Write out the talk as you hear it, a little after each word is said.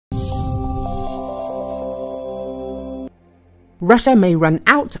Russia may run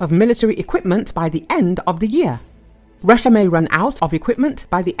out of military equipment by the end of the year. Russia may run out of equipment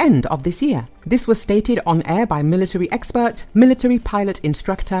by the end of this year. This was stated on air by military expert, military pilot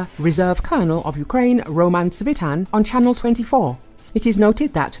instructor, Reserve Colonel of Ukraine, Roman Svitan, on Channel 24. It is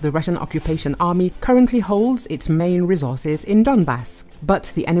noted that the Russian occupation army currently holds its main resources in Donbass,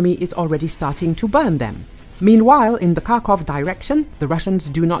 but the enemy is already starting to burn them. Meanwhile, in the Kharkiv direction, the Russians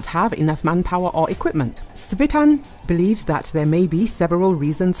do not have enough manpower or equipment. Svitan believes that there may be several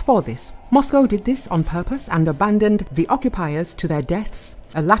reasons for this. Moscow did this on purpose and abandoned the occupiers to their deaths,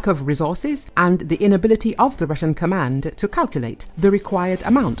 a lack of resources, and the inability of the Russian command to calculate the required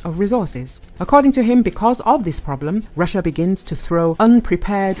amount of resources. According to him, because of this problem, Russia begins to throw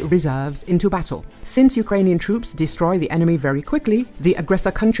unprepared reserves into battle. Since Ukrainian troops destroy the enemy very quickly, the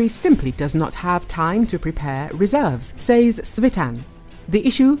aggressor country simply does not have time to prepare reserves, says Svitan. The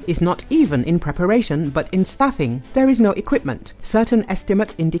issue is not even in preparation, but in staffing. There is no equipment. Certain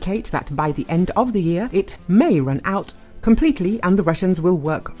estimates indicate that by the end of the year, it may run out completely and the Russians will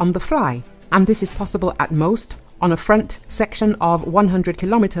work on the fly. And this is possible at most on a front section of 100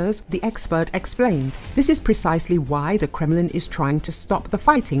 kilometers, the expert explained. This is precisely why the Kremlin is trying to stop the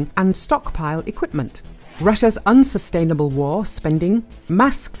fighting and stockpile equipment. Russia's unsustainable war spending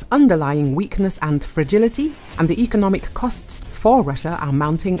masks underlying weakness and fragility, and the economic costs for Russia are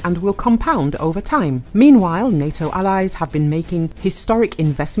mounting and will compound over time. Meanwhile, NATO allies have been making historic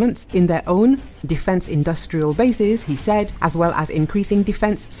investments in their own defense industrial bases, he said, as well as increasing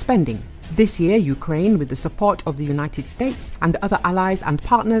defense spending. This year, Ukraine, with the support of the United States and other allies and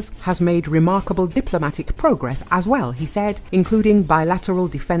partners, has made remarkable diplomatic progress as well, he said, including bilateral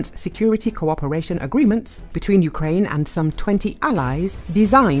defense security cooperation agreements between Ukraine and some 20 allies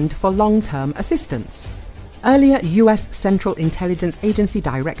designed for long-term assistance. Earlier, U.S. Central Intelligence Agency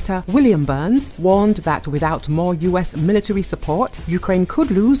Director William Burns warned that without more U.S. military support, Ukraine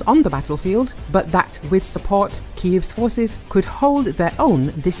could lose on the battlefield, but that with support, Kiev's forces could hold their own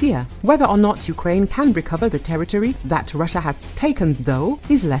this year. Whether or not Ukraine can recover the territory that Russia has taken, though,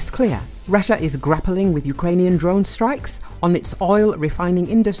 is less clear. Russia is grappling with Ukrainian drone strikes on its oil refining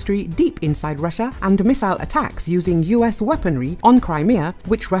industry deep inside Russia and missile attacks using U.S. weaponry on Crimea,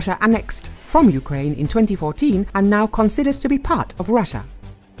 which Russia annexed from Ukraine in 2014 and now considers to be part of Russia.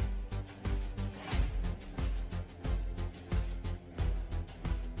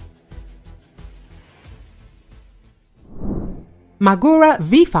 Magura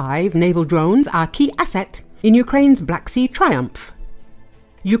V5 naval drones are key asset in Ukraine's Black Sea triumph.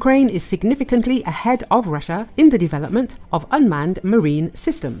 Ukraine is significantly ahead of Russia in the development of unmanned marine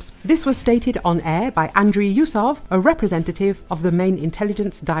systems. This was stated on air by Andriy Yusov, a representative of the main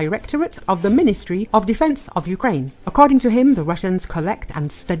intelligence directorate of the Ministry of Defense of Ukraine. According to him, the Russians collect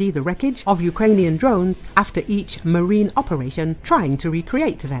and study the wreckage of Ukrainian drones after each marine operation, trying to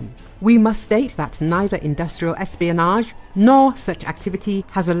recreate them. We must state that neither industrial espionage nor such activity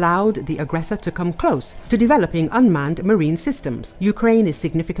has allowed the aggressor to come close to developing unmanned marine systems. Ukraine is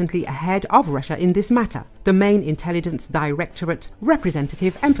significantly ahead of Russia in this matter, the main intelligence directorate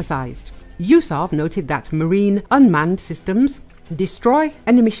representative emphasized. Yusov noted that marine unmanned systems destroy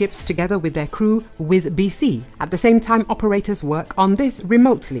enemy ships together with their crew with BC. At the same time, operators work on this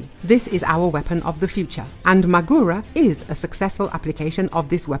remotely. This is our weapon of the future, and Magura is a successful application of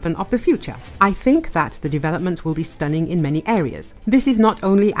this weapon of the future. I think that the development will be stunning in many areas. This is not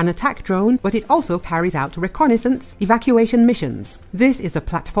only an attack drone, but it also carries out reconnaissance, evacuation missions. This is a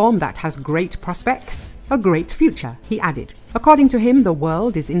platform that has great prospects, a great future, he added. According to him, the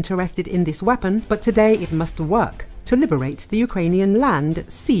world is interested in this weapon, but today it must work to liberate the Ukrainian land,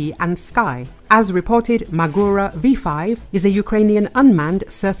 sea and sky. As reported, Magura V5 is a Ukrainian unmanned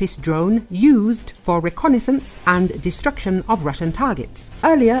surface drone used for reconnaissance and destruction of Russian targets.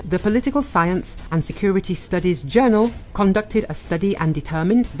 Earlier, the Political Science and Security Studies Journal conducted a study and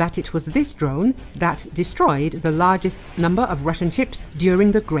determined that it was this drone that destroyed the largest number of Russian ships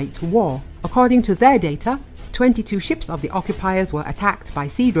during the Great War. According to their data, 22 ships of the occupiers were attacked by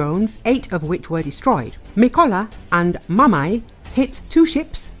sea drones, 8 of which were destroyed. Mykola and Mamai hit 2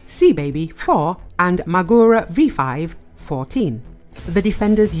 ships, Sea Baby 4 and Magura V5 14. The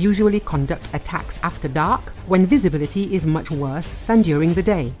defenders usually conduct attacks after dark, when visibility is much worse than during the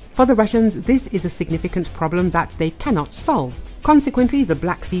day. For the Russians, this is a significant problem that they cannot solve. Consequently, the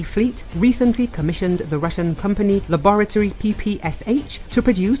Black Sea Fleet recently commissioned the Russian company Laboratory PPSH to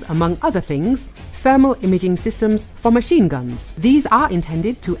produce, among other things, thermal imaging systems for machine guns. These are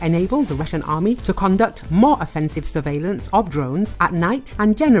intended to enable the Russian army to conduct more offensive surveillance of drones at night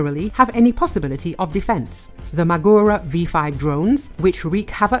and generally have any possibility of defense. The Magura V5 drones, which wreak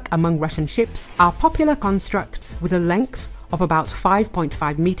havoc among Russian ships, are popular constructs with a length of about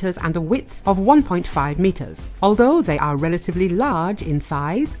 5.5 meters and a width of 1.5 meters. Although they are relatively large in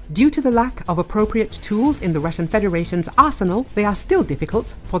size, due to the lack of appropriate tools in the Russian Federation's arsenal, they are still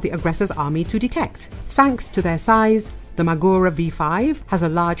difficult for the aggressor's army to detect. Thanks to their size, the Magura V5 has a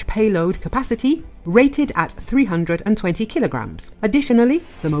large payload capacity rated at 320 kilograms. Additionally,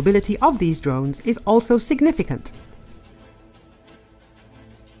 the mobility of these drones is also significant.